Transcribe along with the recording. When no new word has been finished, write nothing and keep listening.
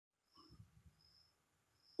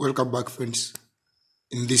Welcome back, friends.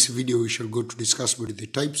 In this video we shall go to discuss about the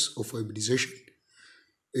types of hybridization.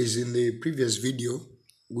 As in the previous video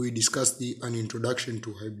we discussed an introduction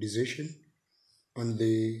to hybridization and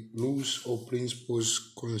the rules or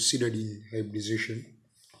principles considered in hybridization.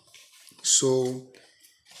 So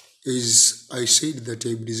as I said that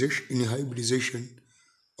in hybridization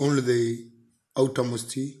only the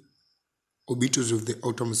outermost orbitals of the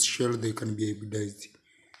outermost shell they can be hybridized.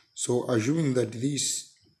 So assuming that this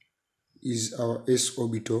is our s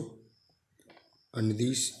orbital and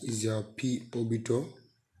this is our p orbital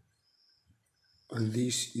and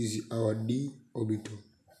this is our d orbital.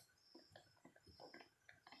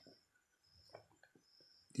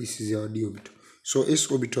 This is our d orbital. So s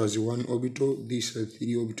orbital has 1 orbital, this has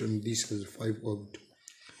 3 orbital, and this has 5 orbital.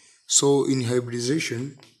 So in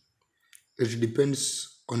hybridization it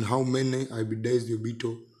depends on how many hybridized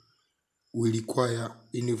orbital we require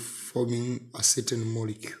in forming a certain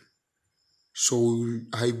molecule. So we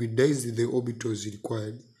hybridize the orbitals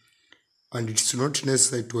required, and it's not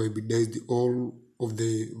necessary to hybridize all of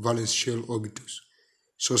the valence shell orbitals.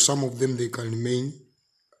 So some of them they can remain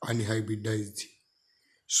unhybridized.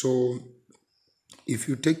 So if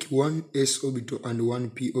you take one s orbital and one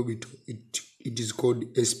p orbital, it is called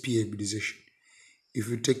sp hybridization. If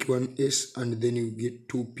you take one s and then you get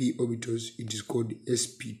 2 p orbitals, it is called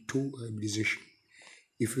sp2 hybridization.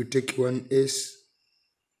 If you take one s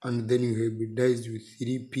and then you hybridize with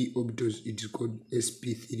 3 p orbitals, it is called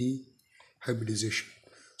sp3 hybridization.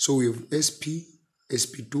 So we have sp,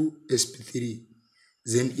 sp2, sp3.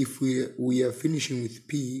 Then if we are finishing with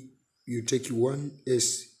p, you take 1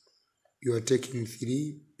 s, you are taking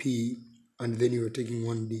 3 p, and then you are taking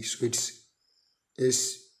 1 d. So it's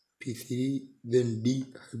sp3 then d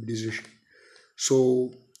hybridization.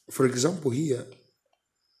 So for example here,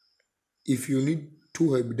 if you need 2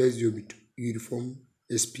 hybridized orbitals, you will form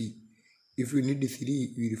sp. If you need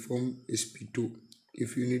 3, you will form sp2.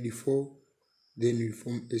 If you need 4, then you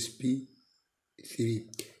form sp3.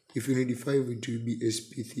 If you need 5, it will be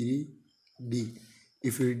sp3d.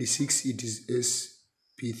 If you need 6, it is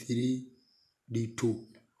sp3d2.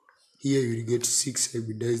 Here you will get 6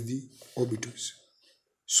 hybridized orbitals.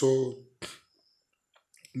 So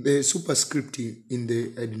the superscript in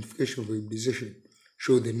the identification of hybridization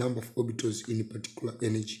show the number of orbitals in a particular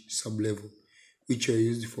energy sublevel, which are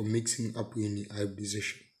used for mixing up in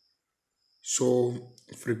hybridization. So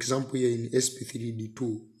for example here in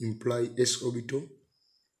sp3d2 imply s orbital,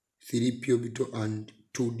 3p orbital, and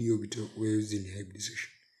 2d orbital were used in hybridization.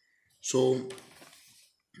 So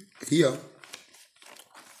here,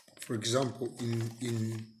 for example,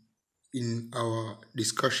 in our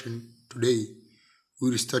discussion today, we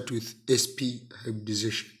will start with sp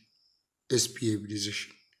hybridization.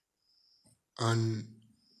 And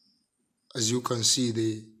as you can see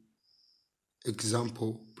the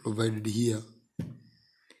example provided here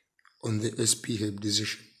on the sp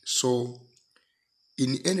hybridization. So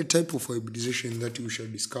in any type of hybridization that we shall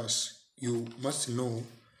discuss, you must know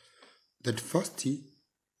that first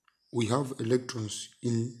we have electrons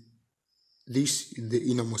in this is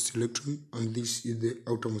the innermost electron and this is the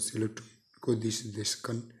outermost electron, because this is the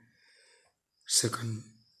second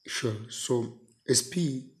shell. So sp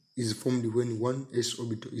is formed when one s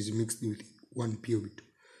orbital is mixed with one p orbital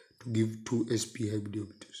to give 2 sp hybrid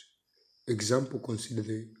orbitals. Example, consider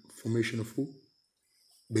the formation of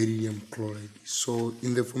beryllium chloride. So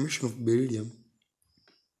in the formation of beryllium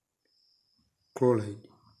chloride,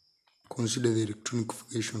 consider the electronic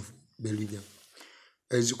configuration of beryllium.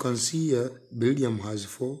 As you can see here, beryllium has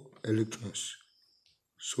 4 electrons.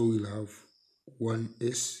 So we'll have one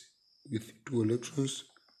s with 2 electrons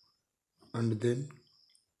and then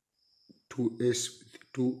 2s with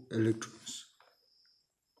 2 electrons.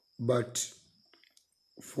 But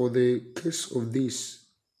for the case of this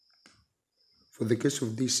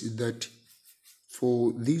is that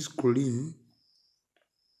for this chlorine,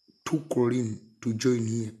 2 chlorine to join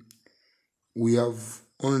here, we have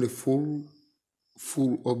only full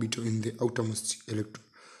orbital in the outermost electron.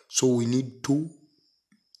 So we need two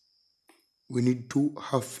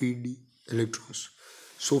half-filled electrons.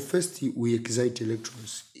 So first we excite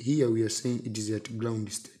electrons. Here we are saying it is at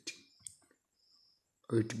ground state.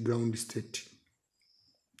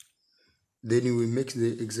 Then we make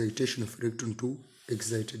the excitation of electron to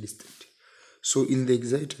excited state. So in the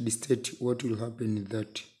excited state, what will happen is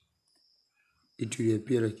that it will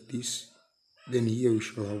appear like this. Then here we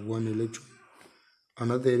shall have 1 electron.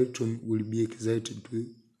 Another electron will be excited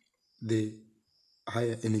to the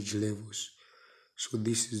higher energy levels. So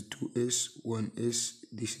this is 2s, 1s,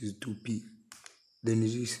 this is 2p. Then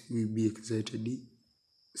this will be excited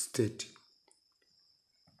state.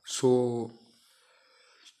 So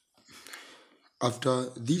after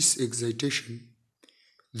this excitation,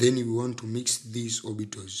 then we want to mix these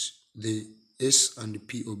orbitals, the s and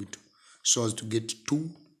p orbital, so as to get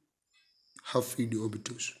two half-filled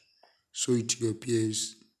orbitals. So it will appear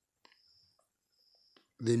as,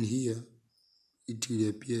 then here it will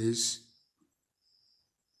appear as,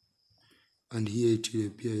 and here it will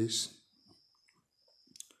appear as.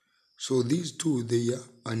 So these two, they are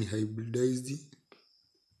unhybridized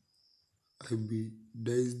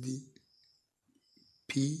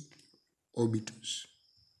p orbitals.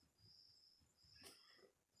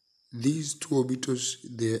 These two orbitals,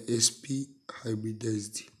 they are sp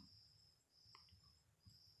hybridized.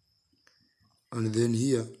 And then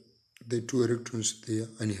here, the two electrons, they are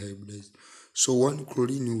unhybridized. So one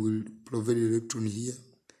chlorine will provide electron here,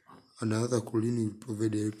 and another chlorine will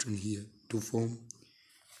provide electron here to form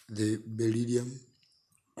the beryllium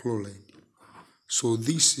chloride. So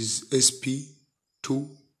this is sp2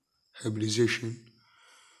 hybridization,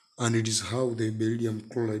 and it is how the beryllium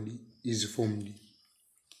chloride is formed.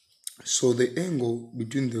 So the angle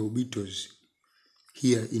between the orbitals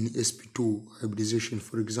here in sp2 hybridization,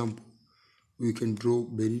 for example, we can draw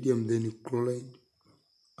beryllium, then chloride,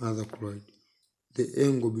 another chloride. The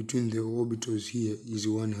angle between the orbitals here is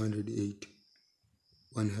 180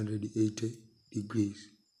 degrees.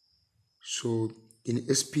 So in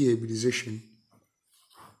sp hybridization,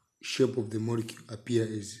 shape of the molecule appear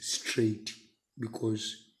as straight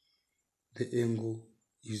because the angle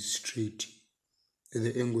is straight.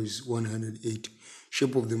 The angle is 180.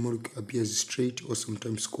 Shape of the molecule appears straight, or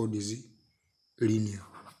sometimes called as linear.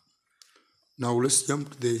 Now let's jump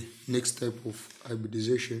to the next type of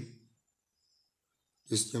hybridization.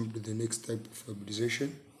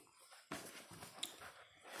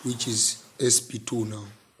 Which is sp2 now.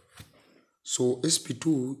 So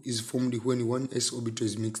sp2 is formed when one s orbital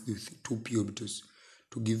is mixed with two p orbitals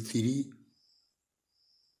to give three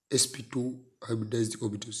sp2 hybridized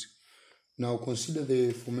orbitals. Now consider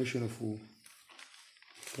the formation of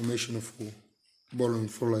boron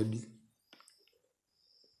fluoride.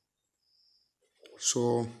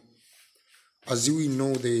 So as we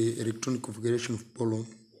know, the electronic configuration of boron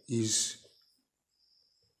is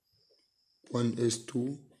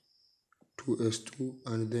 1s2, 2s2,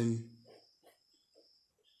 and then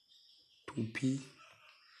 2p.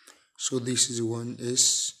 So this is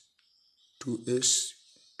 1s, 2s,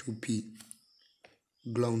 2p,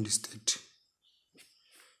 ground state.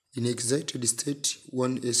 In excited state,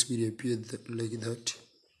 1s will appear like that,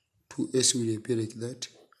 2s will appear like that,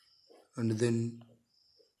 and then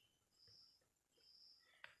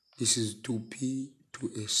this is 2p,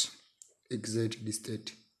 2s, excited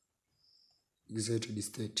state.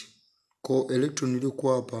 Kwa electron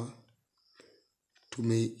iliyokuwa hapa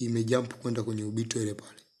imejump kwenda kwenye orbital ile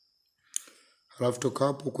pale. Halafu toka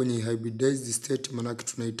hapo kwenye hybridized state, manake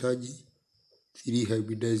tunahitaji 3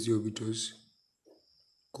 hybridized orbitals.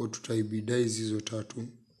 Kwa tutahybridize hizo tatu,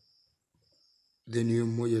 then hiyo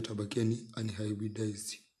mmoja itabakia ni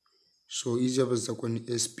unhybridized. So hizi hapa zitakuwa ni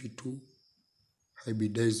sp2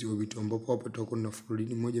 hybridized orbital, ambapo hapa tutakuwa na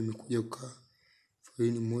fluorine moja imekuja kukaa,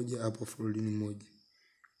 fluorine moja hapa, fluorine moja.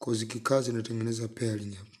 Kwa zikikaa zinatengeneza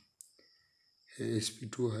pairing hapa,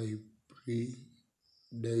 sp2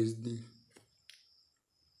 hybridized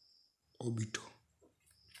orbital.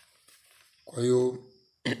 Kwa hiyo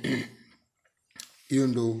hiyo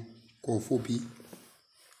ndo kwa ufupi,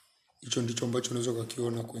 hicho ndicho ambacho unaweza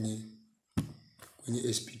kukiona kwenye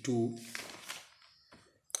sp2.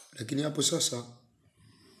 Lakini hapo sasa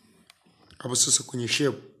kwenye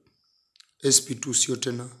shape, sp2 sio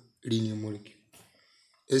tena linear molecule.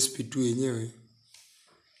 sp2 yenyewe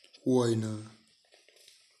huwa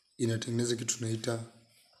inatengeneza kitu tunaita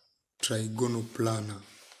trigonal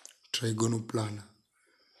planar.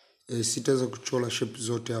 Sitaweza kuchora shape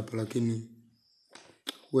zote hapa, lakini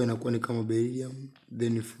huwa inakuwa ni kama beryllium,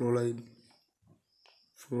 then fluoride.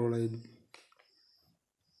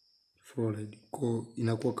 Kwa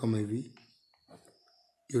inakuwa kama hivi.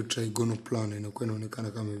 Hiyo trigonal planar inakuwa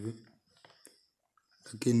inaonekana kama hivi.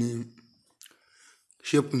 Lakini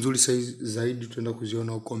shape nzuri zaidi tutaenda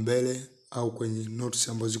kuziona huko mbele au kwenye notes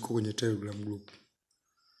ambazo ziko kwenye Telegram group.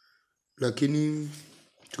 Lakini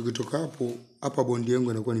tukitoka hapo, hapa bondi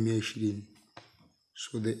yangu inakuwa ni 120.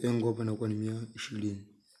 So the angle hapa inakuwa ni 120.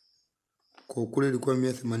 Kwa kule ilikuwa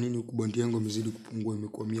 180, huku bondi yangu imezidi kupungua,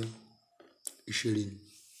 imekuwa 120.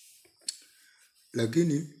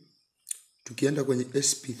 Lakini tukienda kwenye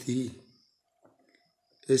sp3,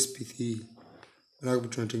 hapo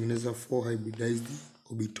tunatengeneza 4 hybridized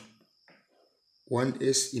orbital.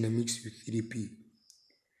 1s ina mix with 3p.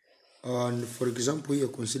 And for example, here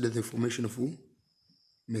consider the formation of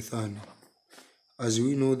methane. As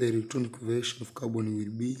we know, the electronic configuration of carbon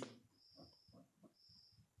will be,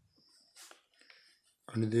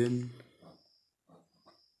 and then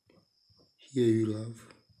here you have.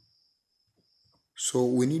 So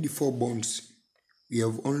we need 4 bonds. We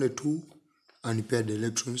have only 2 unpaired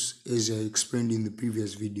electrons, as I explained in the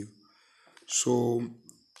previous video. So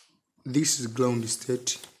this is ground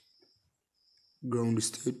state,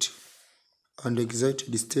 and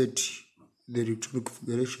excited state. The electronic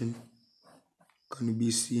configuration can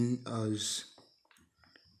be seen as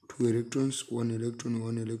 2 electrons, 1 electron,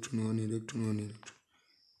 1 electron, 1 electron, 1 electron.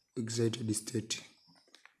 Excited state.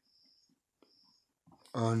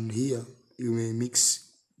 And here you may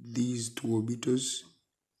mix these 2 orbitals.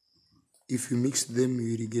 If you mix them,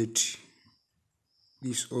 you will get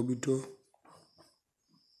this orbital,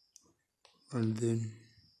 and then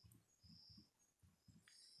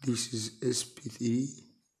this is sp3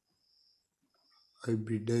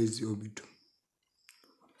 hybridized orbital.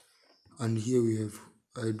 And here we have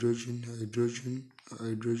hydrogen, hydrogen,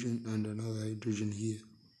 hydrogen, and another hydrogen here,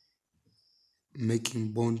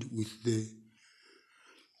 making bond with the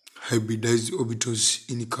hybridized orbitals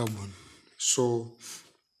in carbon. So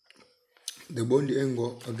the bond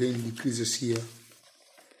angle again decreases here.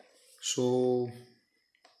 So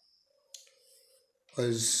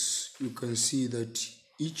as you can see that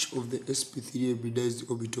each of the sp3 hybridized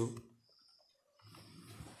orbital,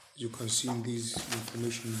 you can see in this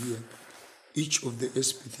information here, each of the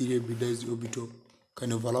sp3 hybridized orbital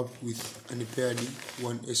can overlap with an paired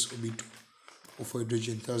 1s orbital of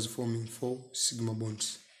hydrogen, thus forming 4 sigma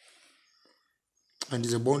bonds. And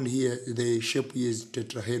the bond here, the shape here is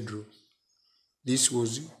tetrahedral. This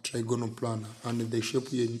was trigonal planar, and the shape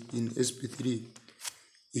here in sp3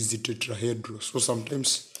 is the tetrahedral. So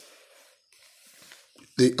sometimes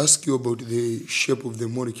they ask you about the shape of the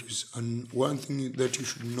molecules, and one thing that you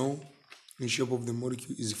should know in shape of the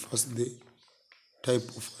molecule is first the type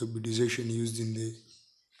of hybridization used in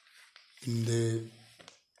the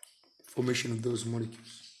formation of those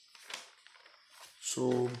molecules.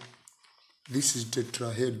 So this is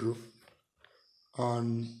tetrahedral,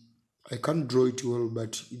 and I can't draw it well,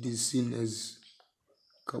 but it is seen as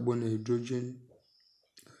carbon, hydrogen,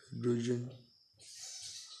 hydrogen,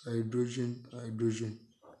 hydrogen, hydrogen,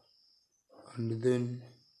 and then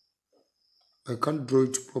I can't draw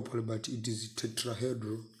it properly, but it is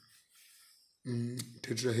tetrahedral.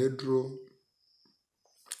 Tetrahedral.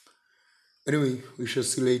 Anyway, we shall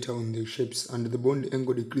see later on the shapes. And the bond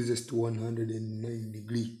angle decreases to 109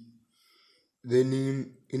 degrees. Then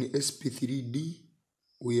in sp3d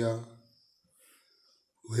we are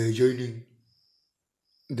joining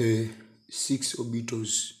the 6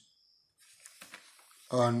 orbitals,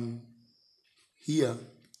 and here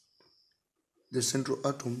the central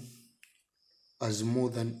atom has more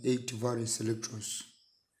than 8 valence electrons.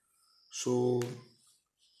 So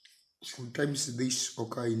sometimes this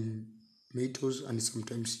occur in metals and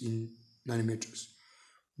sometimes in non-metals,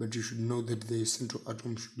 but you should know that the central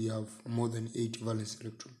atom should have more than 8 valence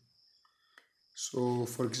electrons. So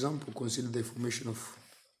for example, consider the formation of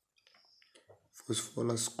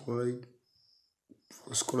phosphorus chloride,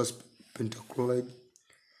 phosphorus pentachloride.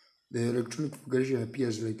 The electronic configuration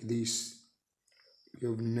appears like this. We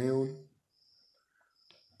have neon,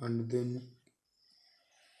 and then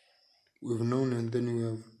we have neon, and then we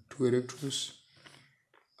have 2 electrons,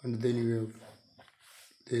 and then we have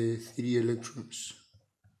the 3 electrons,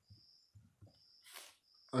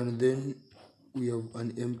 and then we have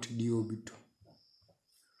an empty d orbital.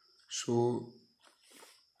 So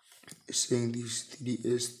saying this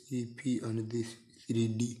 3s, 3p, and this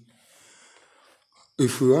 3d.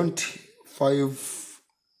 If we want 5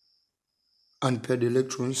 unpaired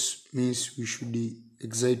electrons, means we should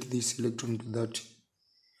excite this electron to that.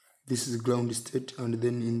 This is ground state, and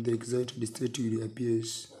then in the excited state it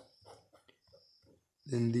appears.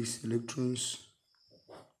 Then these electrons,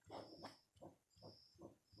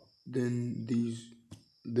 then the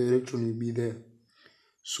electron will be there.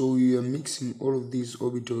 So we are mixing all of these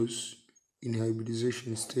orbitals in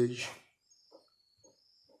hybridization stage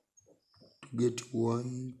to get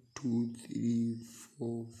 1, 2, 3,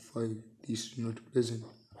 4, 5. This is not present,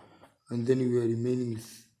 and then we are remaining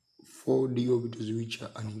with 4 d orbitals which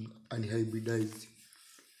are unhybridized.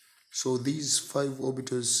 So these 5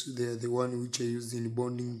 orbitals, they are the one which are used in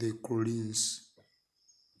bonding the chlorines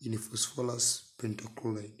in phosphorus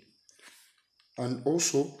pentachloride. And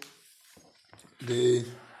also the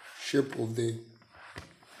shape of the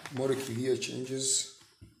molecule here changes.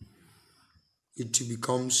 It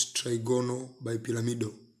becomes trigonal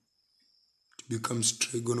bipyramidal. It becomes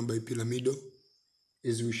trigonal-bipyramidal,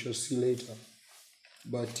 as we shall see later.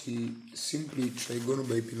 But simply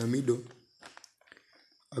trigonal-bipyramidal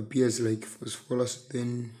appears like phosphorus,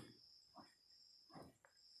 then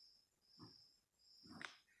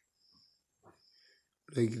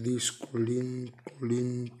like this, choline.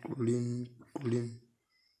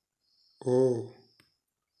 Oh,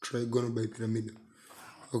 trigonal-bipyramidal.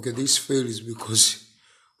 Okay, this fails because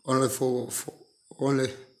only four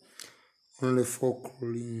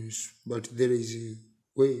cholines, but there is a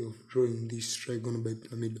way of drawing this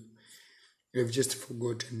trigonal-bipyramidal. I've just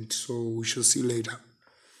forgotten, so we shall see later.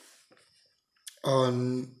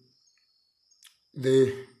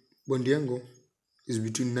 The bond angle is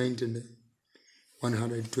between 90 and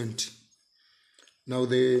 120. Now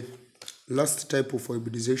the last type of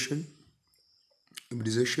hybridization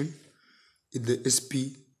is the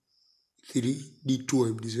sp3d2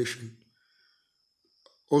 hybridization.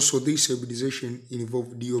 Also, this hybridization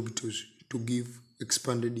involves d orbitals to give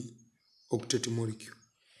expanded octet molecule.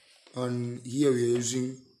 And here we are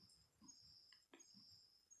using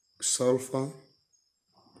sulfur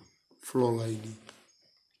fluoride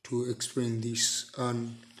to explain this.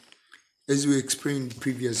 And as we explained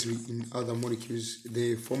previously in other molecules,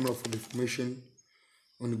 the formula for the formation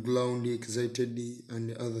on ground, excited,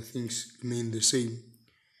 and other things remain the same.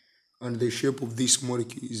 And the shape of this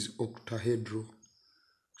molecule is octahedral.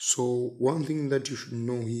 So one thing that you should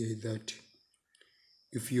know here is that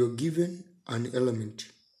if you are given an element,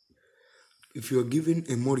 if you are given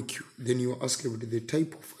a molecule, then you are asked about the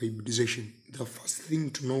type of hybridization. The first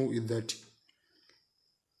thing to know is that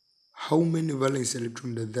how many valence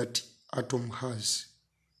electrons does that atom has,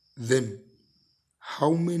 then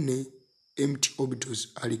how many empty orbitals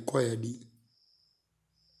are required,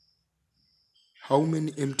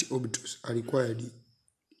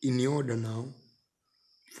 in order now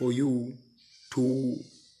for you to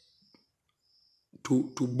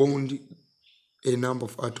bond a number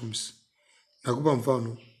of atoms. Nakupa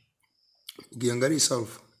mfano, ukiangalia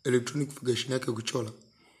sulfur electronic configuration yake ukichora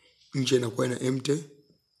nje inakuwa ina empty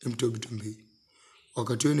orbital mbili.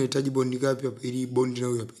 Wakati wewe unahitaji bondi ngapi hapa? Ili bondi na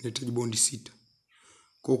huyo hapa inahitaji bondi 6.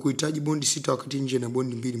 Kwa kuhitaji bondi 6 wakati nje na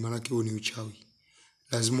bondi mbili, maana yake huo ni uchawi.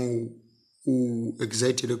 Lazima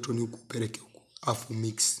excite electron huko upeleke huko afu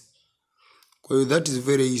mix. Kwa hiyo that is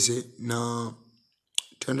very easy, na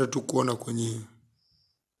tutaenda tu kuona kwenye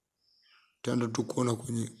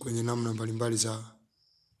namna mbalimbali za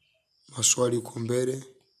maswali huko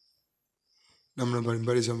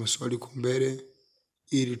mbele,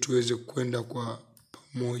 ili tuweze kwenda kwa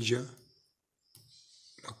pamoja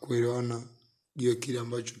na kuelewana juu ya kile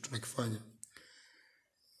ambacho tunakifanya.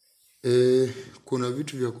 Kuna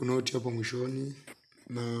vitu vya kunoti hapa mwishoni,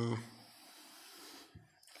 na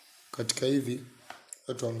katika hivi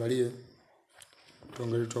tuangalie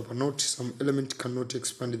tu hapa. Note some element cannot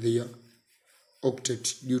expand their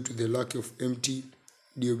octet due to the lack of empty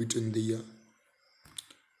d orbital in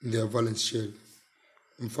their valence shell.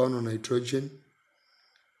 Mfano nitrogen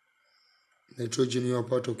hiyo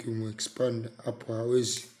part ukimu-expand hapo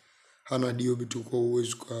hawezi, hana d orbital, kwa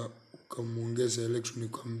uwezo ukamuongeza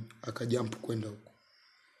electron akajump kwenda huko.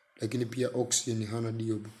 Lakini pia oxygen hana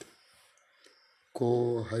d orbital.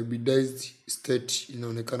 Kwa hybridized state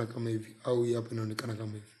inaonekana kama hivi, au hapa inaonekana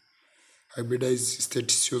kama hivi. Hybridized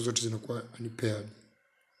state sio zote zinakuwa unpaired.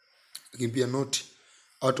 Lakini pia note,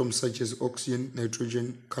 atoms such as oxygen,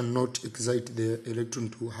 nitrogen cannot excite their electron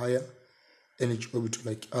to higher energy orbital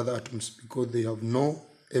like other atoms because they have no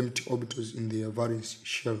empty orbitals in their valence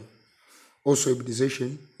shell. Also,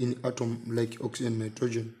 hybridization in atom like oxygen and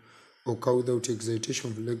nitrogen occur without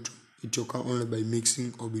excitation of electron. It occurs only by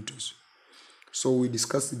mixing orbitals. So we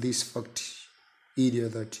discussed this fact earlier,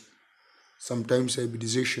 that sometimes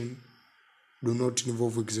hybridization do not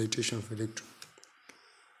involve excitation of electron.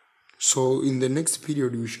 So in the next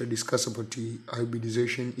period we shall discuss about the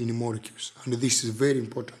hybridization in molecules, and this is very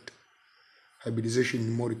important. Hybridization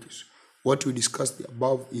in molecules. What we discussed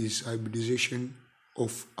above is hybridization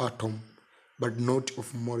of atom, but not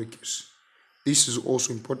of molecules. This is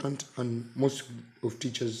also important, and most of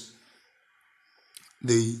teachers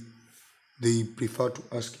they prefer to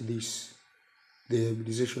ask this, the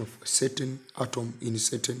hybridization of a certain atom in a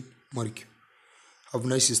certain molecule. Have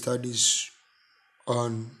nice studies,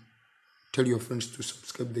 and tell your friends to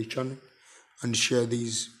subscribe the channel and share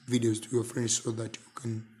these videos to your friends so that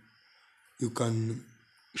you can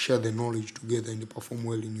share the knowledge together and perform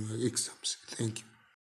well in your exams. Thank you.